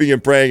sleeping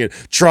and praying and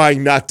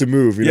trying not to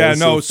move.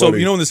 So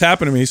when this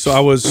happened to me, so I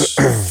was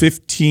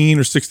 15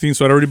 or 16,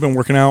 so I'd already been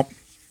working out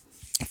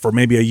for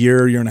maybe a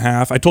year and a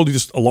half. I told you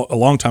just a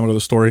long time ago the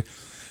story.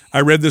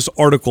 I read this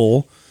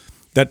article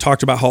that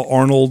talked about how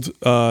Arnold,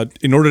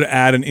 in order to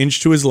add an inch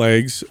to his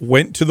legs,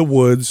 went to the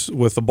woods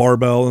with a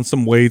barbell and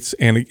some weights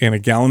and a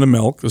gallon of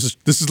milk. This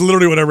is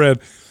literally what I read.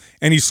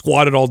 And he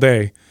squatted all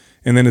day.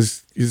 And then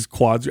his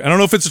quads, I don't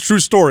know if it's a true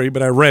story,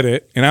 but I read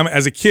it. And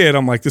as a kid,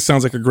 I'm like, this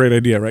sounds like a great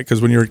idea, right?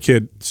 Because when you're a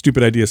kid,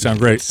 stupid ideas sound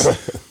great.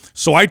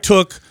 So I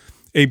took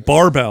a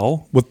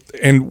barbell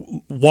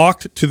and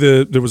walked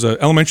to there was an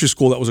elementary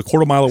school that was a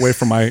quarter mile away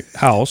from my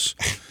house.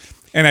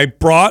 And I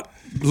brought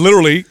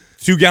literally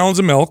 2 gallons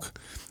of milk,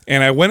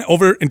 and I went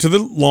over into the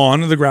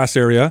lawn, the grass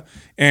area,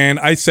 and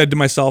I said to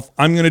myself,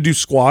 I'm going to do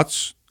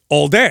squats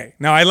all day.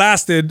 Now, I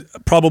lasted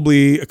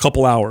probably a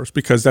couple hours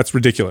because that's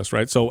ridiculous,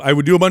 right? So I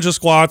would do a bunch of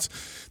squats,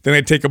 then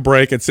I'd take a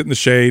break, I'd sit in the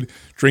shade,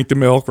 drink the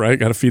milk, right?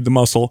 Got to feed the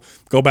muscle,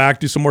 go back,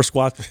 do some more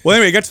squats. Well,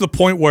 anyway, it got to the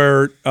point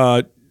where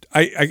I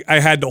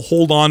had to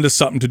hold on to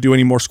something to do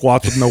any more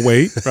squats with no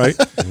weight, right?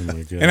 Oh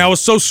my God. And I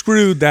was so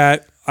screwed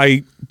that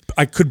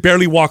I could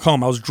barely walk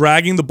home. I was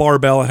dragging the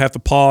barbell. I'd have to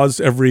pause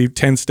every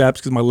 10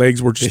 steps because my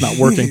legs were just not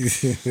working.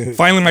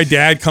 Finally, my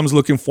dad comes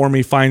looking for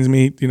me, finds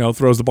me,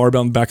 throws the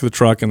barbell in the back of the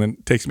truck, and then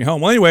takes me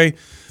home. Well, anyway,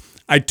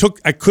 I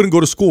couldn't go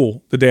to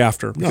school the day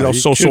after because I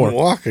was so sore.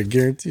 Walk, I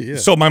guarantee. Yeah.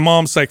 So my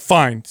mom's like,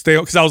 fine, stay,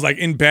 because I was like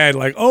in bed,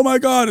 like, oh my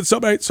God, it's so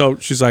bad. So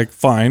she's like,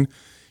 fine.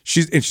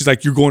 She's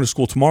like, you're going to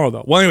school tomorrow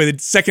though. Well, anyway, the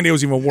second day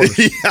was even worse.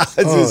 Yeah, I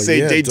was gonna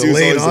say day 2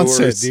 is always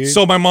the worst. Dude.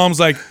 So my mom's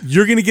like,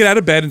 you're gonna get out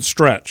of bed and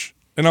stretch.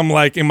 And I'm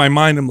like, in my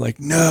mind, I'm like,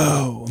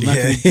 no, I'm not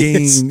going to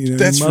gain.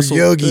 That's muscle.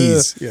 for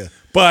yogis. Yeah.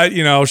 But,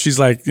 she's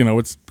like,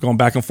 it's going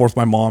back and forth with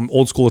my mom,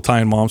 old school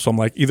Italian mom. So I'm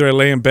like, either I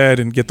lay in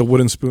bed and get the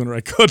wooden spoon or I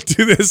go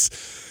do this.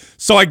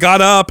 So I got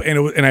up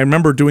and I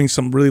remember doing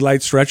some really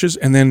light stretches.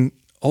 And then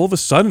all of a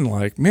sudden,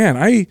 like,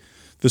 man,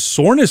 the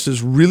soreness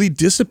is really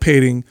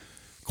dissipating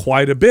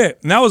quite a bit.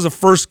 And that was the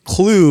first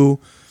clue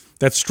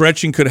that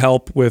stretching could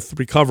help with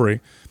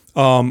recovery.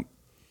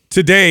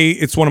 Today,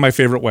 it's one of my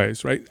favorite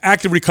ways, right?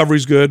 Active recovery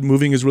is good.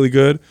 Moving is really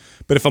good.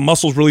 But if a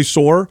muscle's really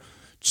sore,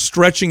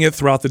 stretching it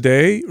throughout the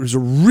day is a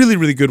really,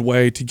 really good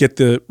way to get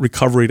the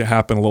recovery to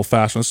happen a little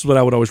faster. This is what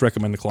I would always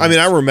recommend to clients. I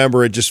mean, I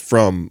remember it just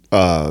from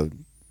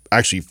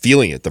actually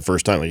feeling it the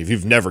first time. Like if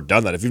you've never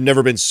done that, if you've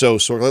never been so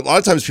sore, like a lot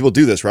of times people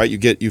do this, right?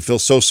 You feel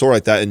so sore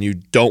like that and you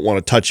don't want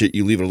to touch it,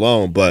 you leave it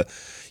alone. But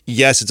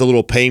yes, it's a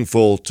little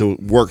painful to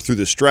work through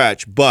the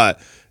stretch, but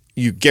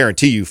you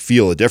guarantee you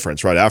feel a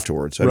difference right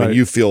afterwards. I mean,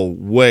 you feel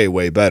way,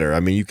 way better. I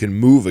mean, you can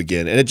move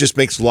again. And it just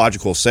makes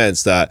logical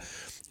sense that,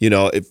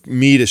 if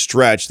me to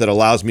stretch that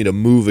allows me to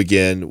move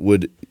again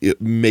would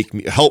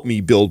help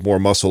me build more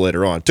muscle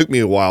later on. It took me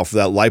a while for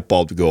that light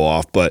bulb to go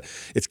off, but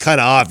it's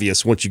kind of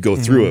obvious once you go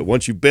through it.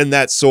 Once you've been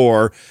that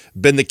sore,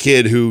 been the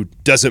kid who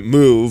doesn't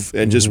move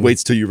and just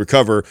waits till you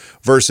recover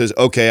versus,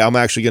 okay, I'm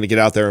actually going to get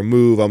out there and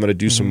move. I'm going to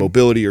do some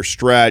mobility or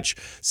stretch,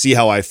 see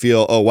how I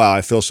feel. Oh, wow,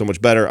 I feel so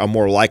much better. I'm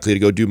more likely to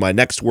go do my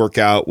next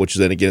workout, which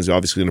then again is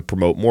obviously going to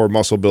promote more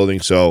muscle building.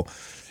 So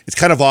it's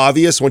kind of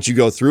obvious once you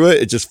go through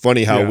it. It's just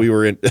funny how we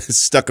were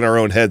stuck in our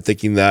own head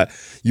thinking that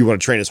you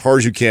want to train as hard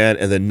as you can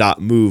and then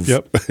not move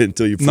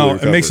until you fully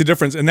recover. It makes a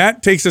difference. And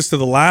that takes us to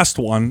the last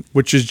one,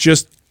 which is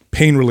just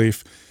pain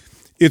relief.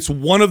 It's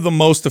one of the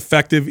most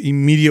effective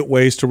immediate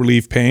ways to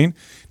relieve pain.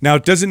 Now,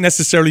 it doesn't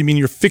necessarily mean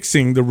you're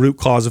fixing the root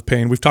cause of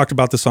pain. We've talked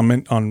about this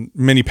on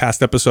many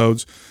past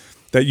episodes,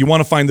 that you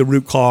want to find the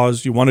root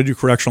cause. You want to do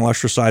correctional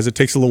exercise. It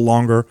takes a little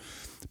longer.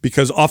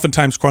 Because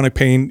oftentimes chronic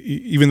pain,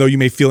 even though you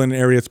may feel in an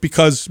area, it's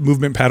because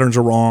movement patterns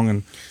are wrong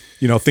and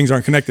things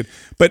aren't connected.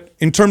 But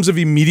in terms of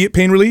immediate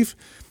pain relief,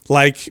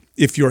 like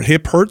if your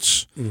hip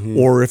hurts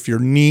or if your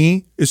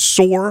knee is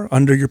sore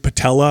under your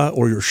patella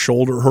or your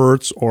shoulder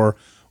hurts or,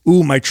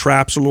 ooh, my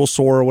trap's a little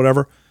sore or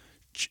whatever,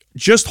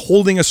 just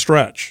holding a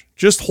stretch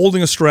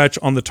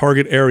on the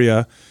target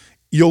area,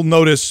 you'll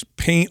notice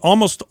pain,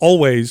 almost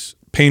always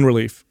pain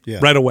relief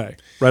right away.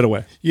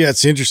 Yeah,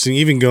 it's interesting.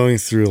 Even going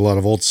through a lot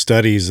of old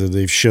studies,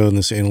 they've shown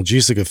this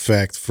analgesic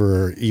effect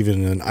for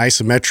even an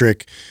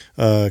isometric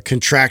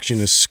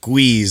contraction, a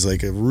squeeze,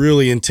 like a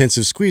really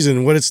intensive squeeze.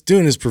 And what it's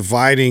doing is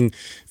providing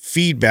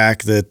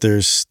feedback that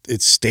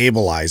it's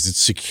stabilized, it's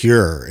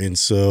secure. And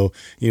so,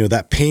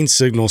 that pain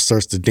signal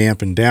starts to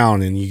dampen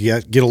down and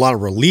you get a lot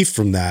of relief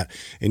from that.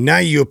 And now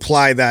you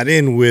apply that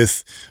in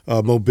with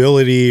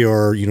mobility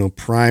or,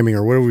 priming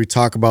or whatever we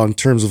talk about in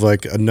terms of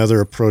like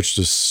another approach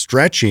to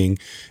stretching.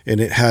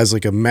 And it has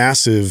like a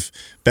massive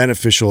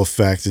beneficial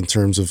effect in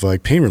terms of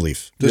like pain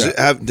relief. Does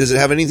it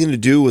have anything to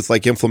do with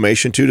like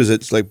inflammation too? Does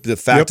it like the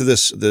fact of the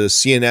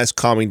CNS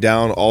calming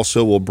down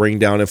also will bring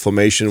down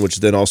inflammation,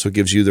 which then also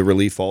gives you the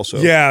relief also?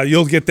 Yeah,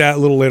 you'll get that a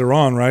little later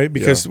on, right?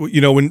 Because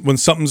when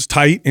something's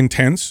tight,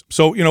 intense.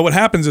 So what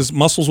happens is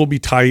muscles will be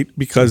tight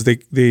because they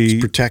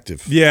it's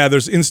protective. Yeah,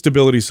 there's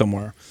instability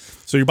somewhere.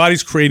 So your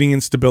body's creating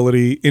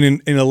instability in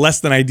a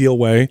less than ideal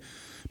way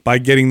by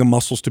getting the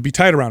muscles to be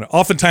tight around it.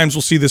 Oftentimes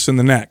we'll see this in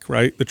the neck,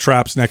 right? The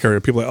traps, neck area.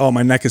 People are like, oh,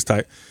 my neck is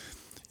tight.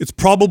 It's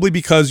probably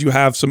because you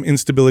have some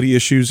instability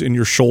issues in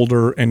your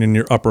shoulder and in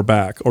your upper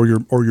back or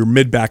your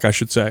mid back, I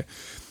should say.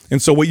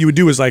 And so what you would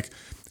do is like,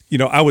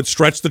 I would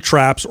stretch the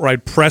traps or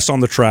I'd press on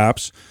the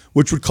traps,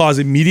 which would cause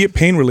immediate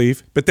pain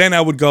relief. But then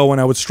I would go and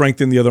I would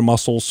strengthen the other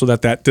muscles so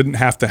that didn't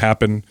have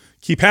to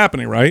keep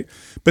happening, right?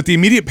 But the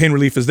immediate pain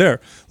relief is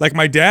there. Like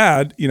my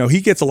dad,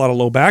 he gets a lot of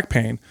low back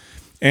pain.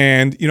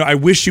 And, I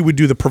wish he would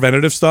do the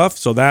preventative stuff.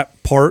 So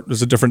that part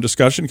is a different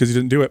discussion because he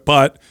didn't do it.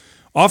 But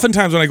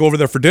oftentimes when I go over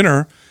there for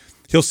dinner,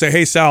 he'll say,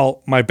 hey,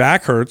 Sal, my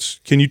back hurts.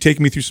 Can you take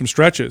me through some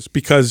stretches?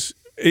 Because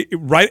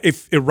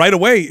right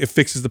away, it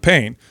fixes the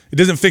pain. It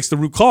doesn't fix the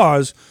root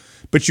cause,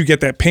 but you get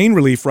that pain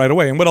relief right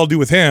away. And what I'll do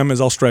with him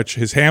is I'll stretch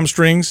his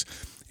hamstrings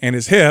and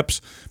his hips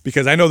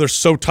because I know they're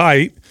so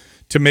tight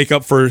to make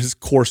up for his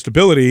core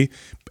stability.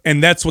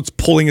 And that's what's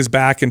pulling his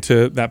back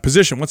into that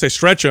position. Once I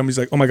stretch him, he's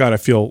like, oh my God, I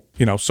feel,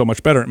 so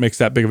much better. It makes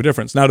that big of a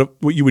difference. Now,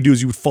 what you would do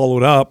is you would follow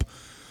it up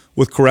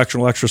with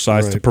correctional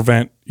exercise to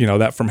prevent,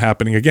 that from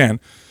happening again.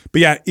 But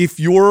yeah, if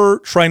you're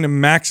trying to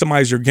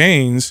maximize your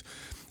gains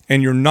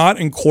and you're not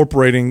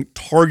incorporating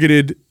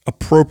targeted,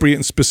 appropriate,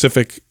 and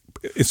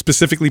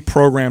specifically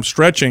programmed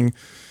stretching,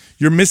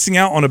 you're missing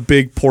out on a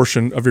big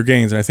portion of your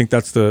gains. And I think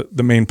that's the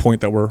main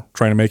point that we're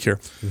trying to make here.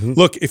 Mm-hmm.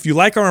 Look, if you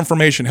like our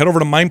information, head over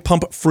to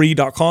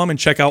mindpumpfree.com and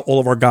check out all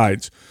of our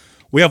guides.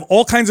 We have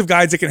all kinds of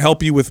guides that can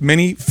help you with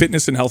many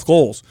fitness and health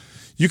goals.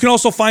 You can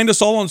also find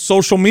us all on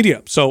social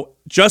media. So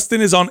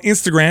Justin is on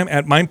Instagram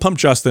at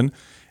mindpumpjustin.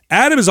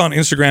 Adam is on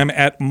Instagram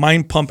at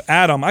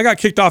mindpumpadam. I got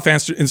kicked off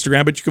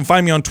Instagram, but you can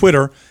find me on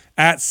Twitter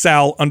at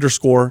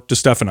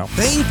Sal_DeStefano.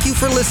 Thank you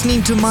for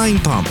listening to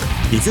Mind Pump.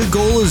 If your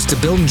goal is to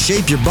build and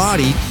shape your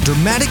body,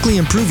 dramatically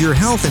improve your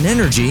health and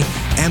energy,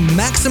 and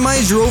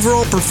maximize your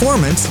overall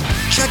performance,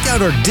 check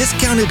out our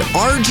discounted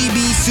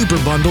RGB Super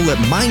Bundle at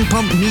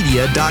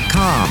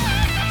mindpumpmedia.com.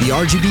 The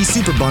RGB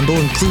Super Bundle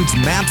includes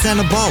MAPS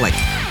Anabolic,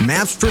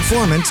 MAPS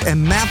Performance,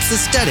 and MAPS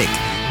Aesthetic.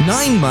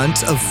 9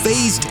 months of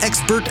phased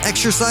expert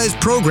exercise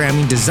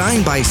programming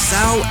designed by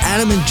Sal,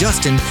 Adam, and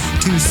Justin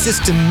to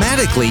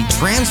systematically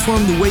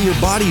transform the way your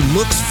body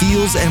looks,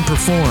 feels, and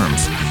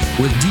performs.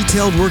 With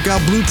detailed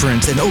workout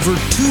blueprints and over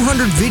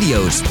 200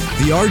 videos,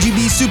 the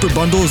RGB Super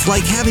Bundle is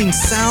like having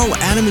Sal,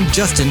 Adam, and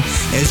Justin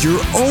as your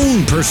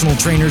own personal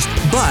trainers,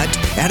 but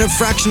at a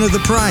fraction of the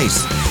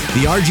price.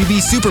 The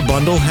RGB Super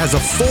Bundle has a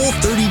full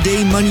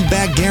 30-day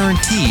money-back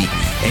guarantee,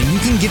 and you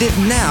can get it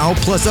now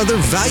plus other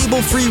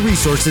valuable free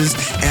resources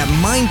at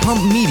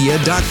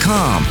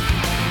mindpumpmedia.com.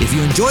 If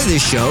you enjoy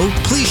this show,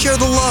 please share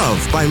the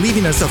love by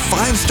leaving us a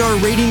 5-star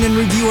rating and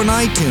review on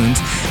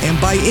iTunes and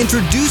by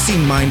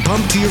introducing Mind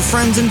Pump to your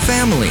friends and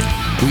family.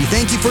 We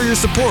thank you for your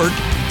support,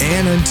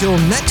 and until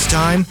next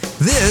time,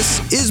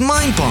 this is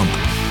Mind Pump.